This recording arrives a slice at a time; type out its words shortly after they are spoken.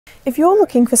If you're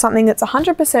looking for something that's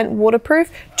 100%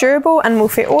 waterproof, durable and will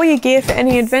fit all your gear for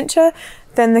any adventure,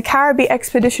 then the Caribee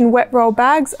Expedition wet roll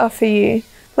bags are for you.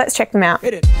 Let's check them out.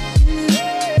 Hit it.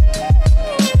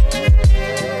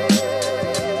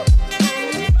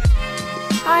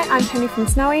 Hi, I'm Penny from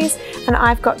Snowies and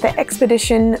I've got the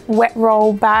Expedition wet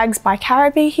roll bags by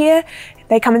Caribee here.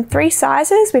 They come in 3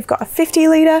 sizes. We've got a 50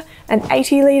 litre, an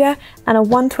 80 litre and a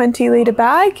 120 litre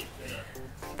bag.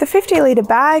 The 50 litre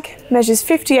bag measures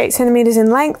 58 centimetres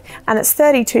in length and it's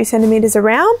 32 centimetres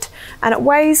around and it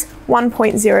weighs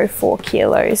 1.04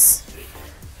 kilos.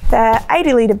 The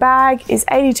 80 litre bag is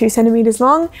 82 centimetres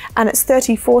long and it's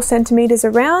 34 centimetres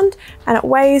around and it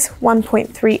weighs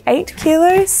 1.38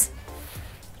 kilos.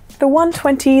 The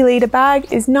 120 litre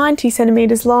bag is 90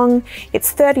 centimetres long,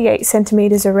 it's 38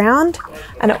 centimetres around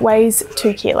and it weighs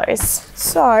 2 kilos.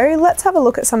 So let's have a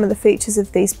look at some of the features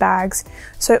of these bags.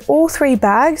 So all 3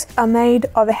 bags are made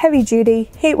of a heavy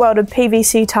duty heat welded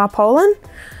PVC tarpaulin.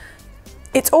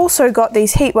 It's also got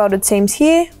these heat welded seams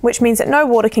here, which means that no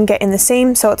water can get in the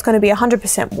seam, so it's going to be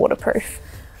 100% waterproof.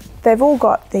 They've all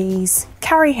got these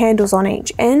carry handles on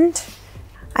each end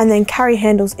and then carry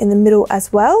handles in the middle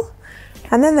as well.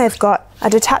 And then they've got a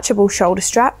detachable shoulder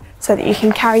strap so that you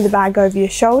can carry the bag over your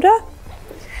shoulder.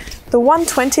 The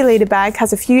 120 litre bag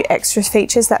has a few extra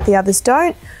features that the others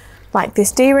don't, like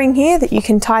this D-ring here that you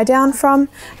can tie down from,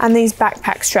 and these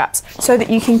backpack straps so that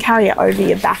you can carry it over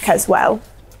your back as well.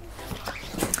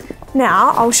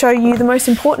 Now I'll show you the most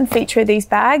important feature of these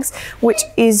bags, which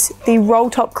is the roll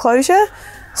top closure.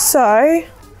 So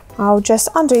I'll just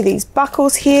undo these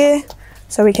buckles here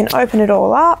so we can open it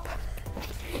all up.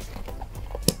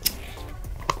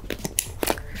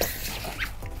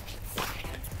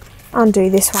 Undo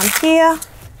this one here,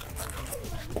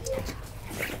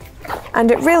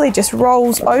 and it really just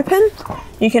rolls open.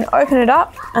 You can open it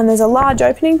up and there's a large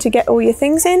opening to get all your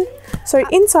things in. So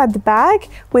inside the bag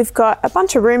we've got a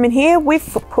bunch of room in here. We've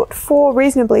put 4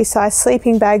 reasonably sized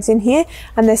sleeping bags in here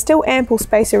and there's still ample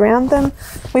space around them.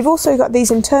 We've also got these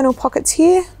internal pockets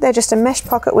here. They're just a mesh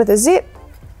pocket with a zip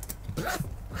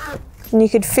and you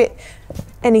could fit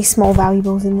any small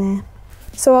valuables in there.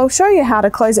 So I'll show you how to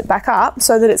close it back up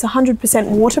so that it's 100%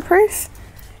 waterproof.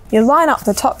 You line up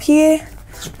the top here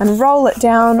and roll it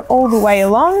down all the way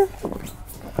along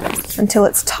until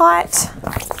it's tight.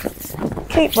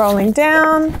 Keep rolling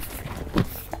down.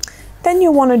 Then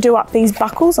you'll want to do up these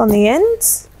buckles on the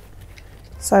ends.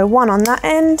 So one on that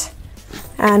end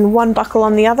and one buckle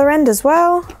on the other end as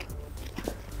well.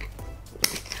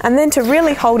 And then to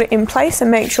really hold it in place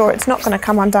and make sure it's not going to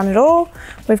come undone at all,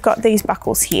 we've got these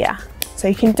buckles here. So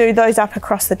you can do those up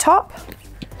across the top,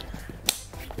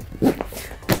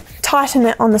 tighten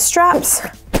it on the straps,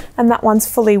 and that one's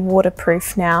fully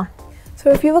waterproof now.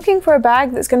 So if you're looking for a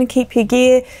bag that's going to keep your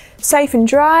gear safe and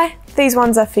dry, these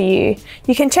ones are for you.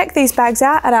 You can check these bags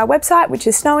out at our website, which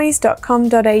is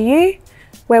snowies.com.au,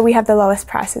 where we have the lowest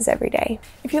prices every day.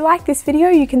 If you like this video,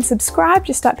 you can subscribe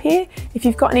just up here. If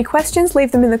you've got any questions,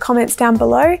 leave them in the comments down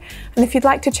below. And if you'd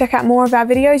like to check out more of our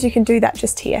videos, you can do that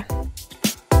just here.